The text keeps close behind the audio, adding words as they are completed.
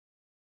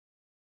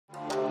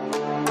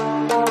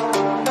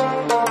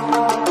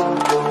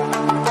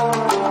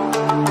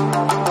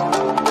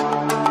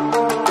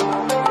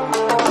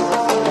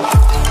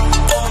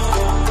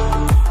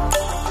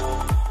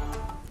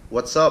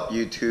What's up,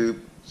 YouTube?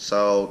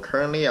 So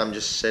currently I'm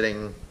just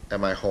sitting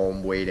at my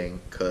home waiting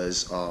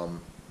because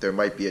there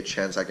might be a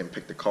chance I can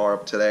pick the car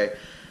up today.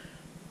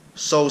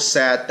 So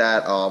sad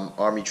that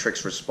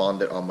Armytrix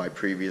responded on my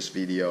previous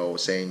video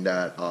saying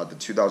that the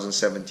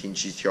 2017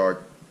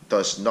 GTR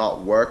does not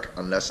work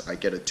unless I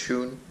get a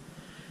tune.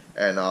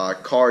 And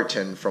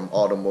Carlton from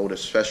Automotive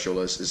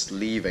Specialist is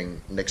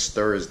leaving next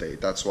Thursday.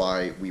 That's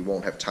why we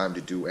won't have time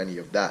to do any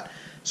of that.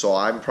 So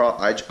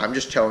I'm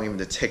just telling him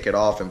to take it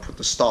off and put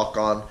the stock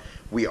on.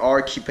 We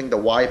are keeping the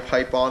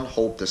Y-Pipe on.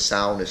 Hope the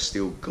sound is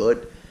still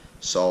good.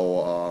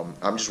 So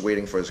I'm just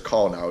waiting for his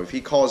call now. If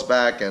he calls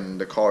back and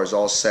the car is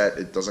all set,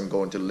 it doesn't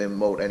go into limp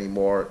mode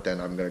anymore,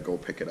 then I'm gonna go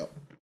pick it up.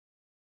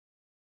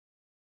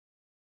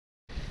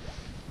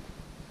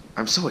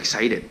 I'm so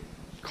excited.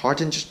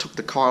 Carlton just took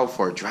the car out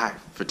for a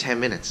drive for 10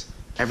 minutes.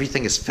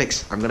 Everything is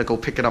fixed. I'm gonna go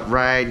pick it up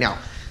right now.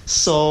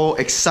 So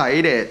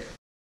excited.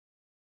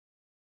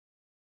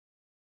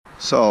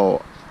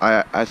 So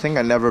I think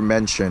I never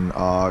mentioned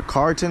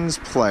Carlton's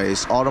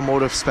place,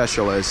 Automotive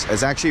Specialist,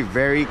 is actually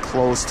very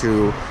close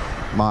to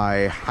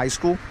my high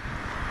school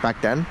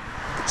back then.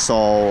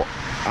 So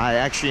I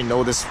actually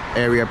know this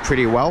area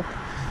pretty well.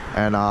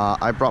 And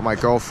I brought my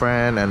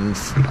girlfriend and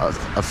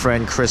a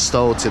friend,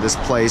 Crystal, to this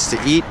place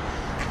to eat.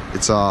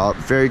 It's a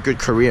very good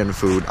Korean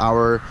food.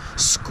 Our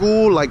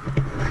school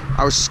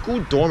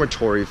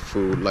dormitory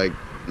food, like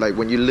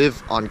when you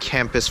live on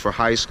campus for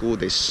high school,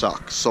 they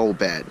suck so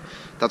bad.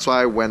 That's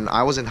why when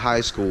I was in high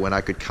school, when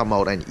I could come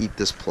out and eat at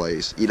this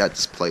place,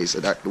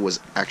 it was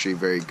actually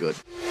very good.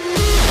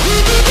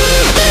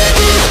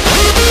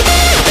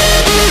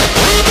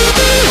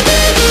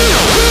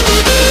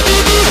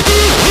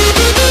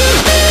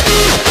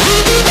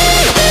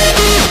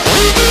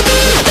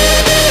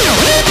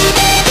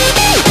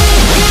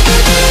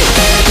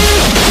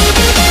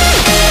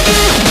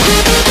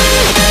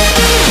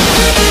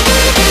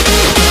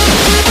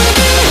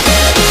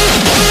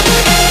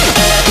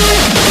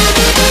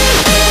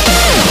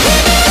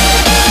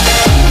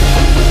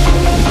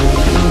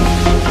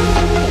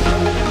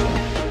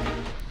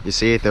 You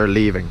see, they're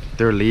leaving.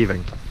 They're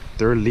leaving.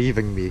 They're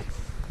leaving me.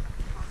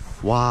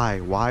 Why?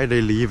 Why are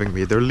they leaving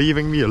me? They're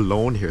leaving me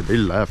alone here. They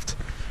left.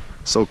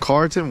 So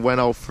Carlton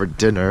went out for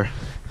dinner.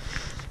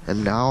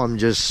 And now I'm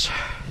just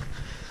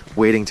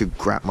waiting to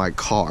grab my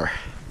car.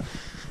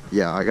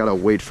 Yeah, I gotta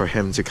wait for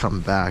him to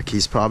come back.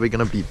 He's probably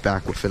gonna be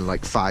back within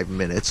like 5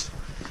 minutes.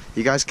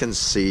 You guys can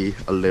see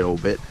a little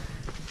bit.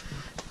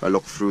 If I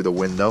look through the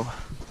window.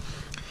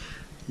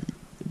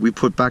 We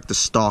put back the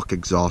stock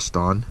exhaust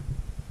on.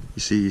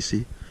 You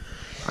see?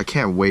 I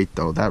can't wait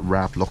though. That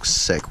wrap looks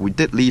sick. We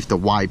did leave the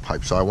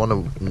Y-Pipe, so I want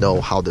to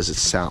know how does it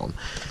sound.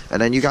 And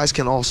then you guys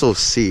can also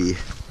see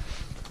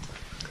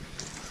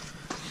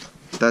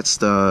that's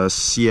the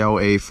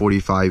CLA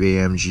 45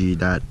 AMG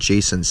that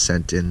Jason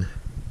sent in.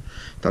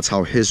 That's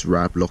how his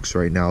wrap looks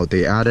right now.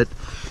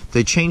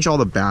 They changed all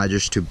the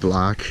badges to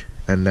black,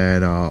 and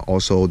then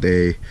also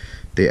they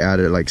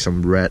added like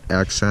some red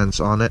accents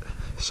on it,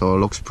 so it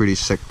looks pretty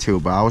sick too.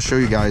 But I'll show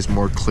you guys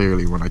more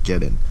clearly when I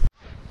get in.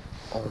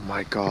 Oh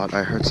my god,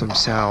 I heard some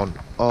sound.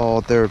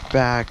 Oh, they're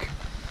back.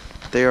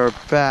 They are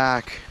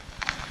back.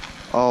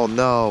 Oh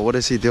no, what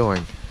is he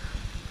doing?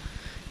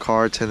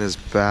 Carlton is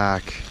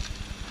back.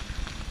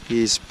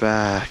 He's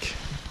back.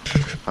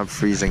 I'm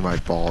freezing my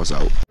balls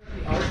out.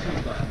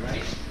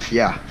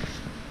 Yeah.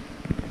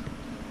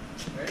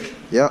 Ready?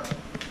 Yep.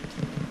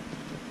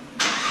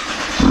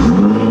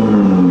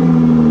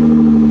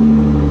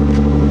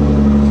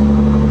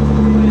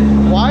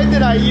 Why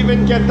did I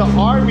even get the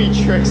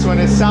Armytrix when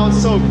it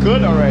sounds so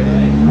good already?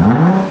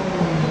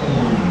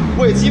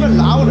 Wait, it's even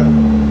louder.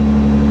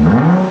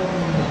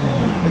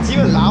 It's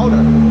even louder.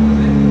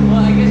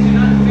 Well, I guess you're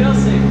not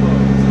fail-safe for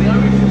it. So the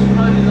Armytrix is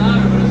probably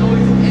louder, but it's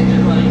always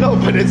engine light. No,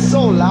 but it's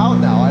so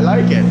loud now. I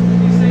like it.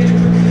 You say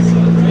it's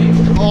so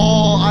great.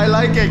 Oh, I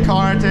like it,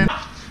 Carlton.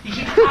 You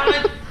should call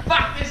it,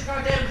 fuck this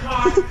goddamn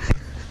car.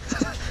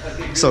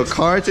 So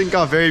Carlton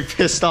got very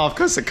pissed off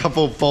because a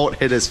couple bolt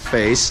hit his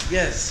face.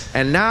 Yes.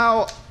 And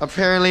now,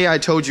 apparently, I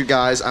told you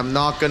guys I'm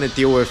not going to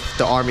deal with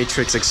the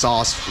Armytrix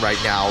exhaust right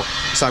now.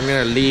 So I'm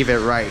going to leave it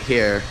right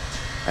here.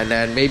 And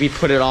then maybe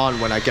put it on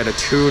when I get a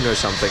tune or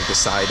something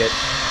beside it.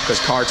 Because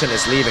Carlton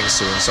is leaving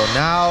soon. So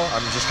now,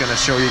 I'm just going to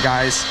show you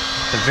guys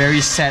the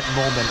very sad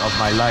moment of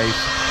my life.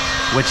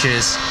 Which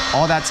is,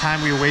 all that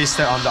time we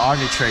wasted on the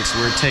Armytrix,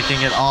 we're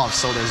taking it off.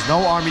 So there's no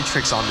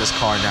Armytrix on this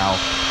car now.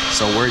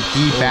 So we're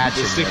debadging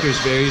the sticker's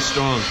very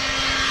strong.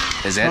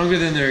 Is it? Stronger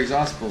than their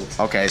exhaust bolts.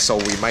 Okay, so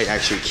we might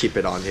actually keep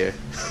it on here.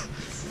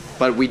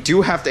 But we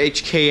do have the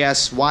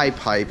HKS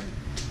Y-Pipe,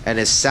 and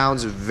it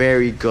sounds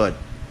very good.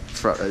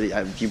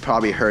 You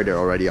probably heard it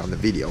already on the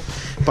video.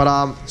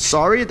 But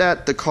sorry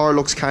that the car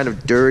looks kind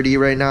of dirty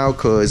right now,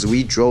 because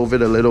we drove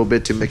it a little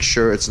bit to make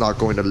sure it's not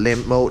going to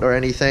limp mode or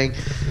anything.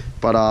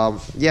 But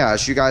yeah,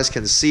 as you guys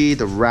can see,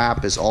 the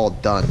wrap is all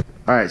done.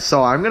 Alright,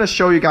 so I'm going to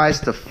show you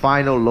guys the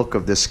final look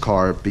of this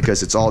car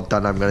because it's all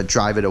done. I'm going to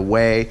drive it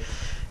away.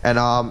 And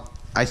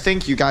I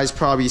think you guys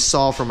probably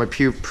saw from a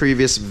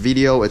previous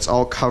video, it's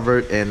all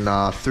covered in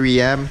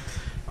 3M.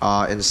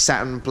 in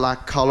satin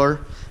black color.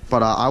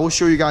 But I will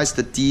show you guys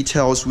the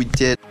details we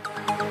did.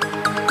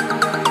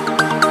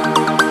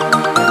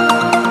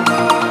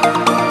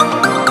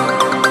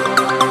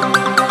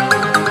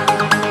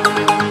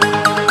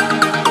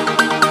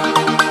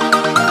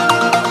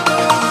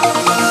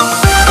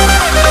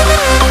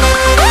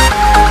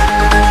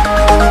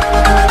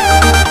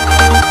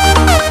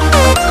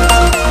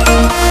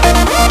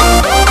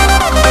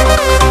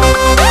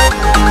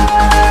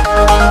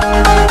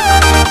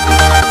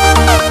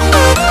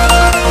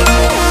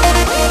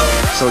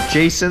 So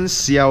Jason's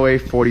CLA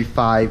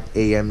 45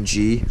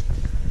 AMG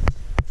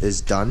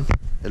is done.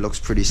 It looks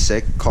pretty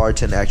sick.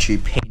 Carlton actually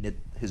painted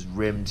his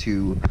rim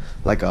to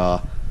like a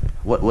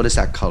what is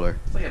that color?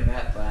 It's like a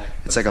matte black.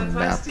 It's like a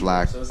matte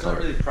black so it's color.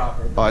 not really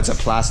proper. Oh, it's a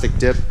plastic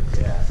dip?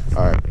 Yeah.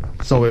 Alright.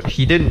 So if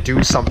he didn't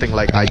do something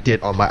like I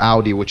did on my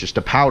Audi, which is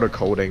the powder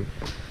coating.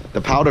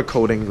 The powder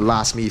coating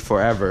lasts me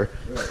forever.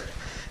 Right.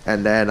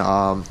 And then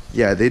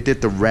yeah, they did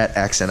the red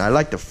accent. I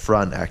like the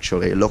front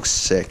actually. It looks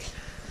sick.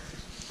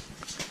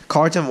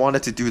 Carlton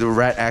wanted to do the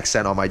red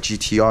accent on my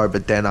GTR,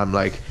 but then I'm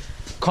like,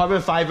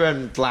 carbon fiber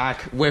and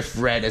black with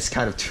red is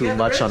kind of too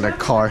much on the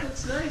car.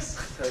 It's nice.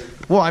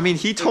 Well, I mean,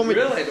 he told me The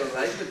grill I don't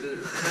like, but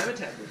the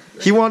habitat.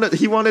 he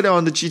wanted it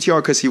on the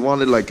GTR because he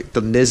wanted like the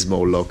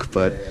Nismo look,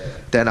 but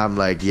then I'm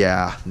like,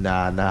 yeah,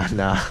 nah.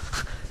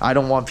 I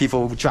don't want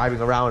people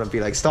driving around and be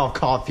like, stop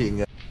copying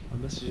it.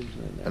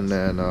 And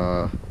then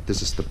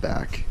this is the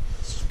back.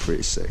 It's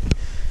pretty sick.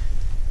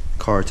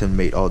 Carlton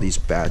made all these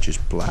badges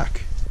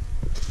black.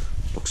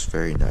 Looks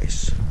very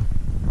nice.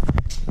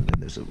 And then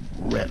there's a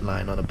red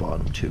line on the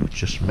bottom too.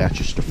 Just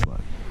matches the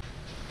front.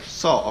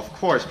 So, of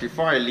course,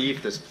 before I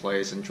leave this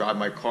place and drive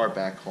my car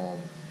back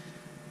home,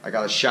 I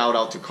got a shout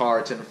out to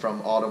Carlton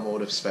from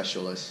Automotive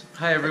Specialist.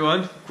 Hi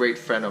everyone. Great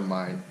friend of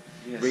mine.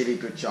 Yes. Really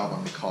good job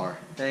on the car.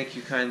 Thank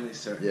you kindly,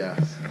 sir. Yeah,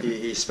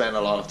 he spent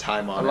a lot of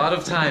time on it. A lot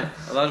of time,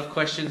 a lot of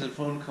questions and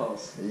phone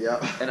calls,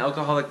 Yep. and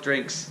alcoholic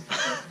drinks,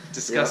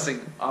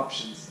 discussing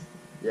options.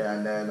 Yeah,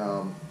 and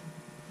then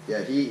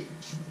yeah,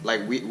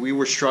 we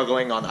were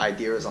struggling on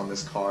ideas on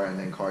this car, and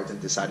then Carlton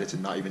decided to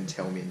not even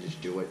tell me and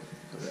just do it,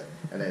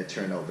 and then it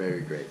turned out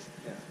very great.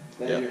 Yeah.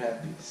 Glad Yeah. you're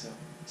happy. So.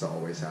 It's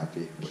always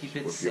happy Keep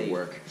it with safe. your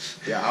work.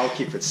 Yeah, I'll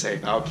keep it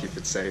safe. I'll keep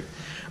it safe.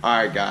 All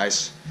right,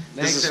 guys.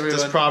 Thanks, This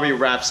everyone. probably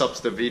wraps up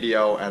the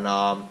video,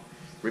 and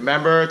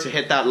remember to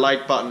hit that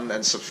like button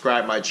and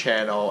subscribe my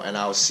channel, and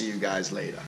I'll see you guys later.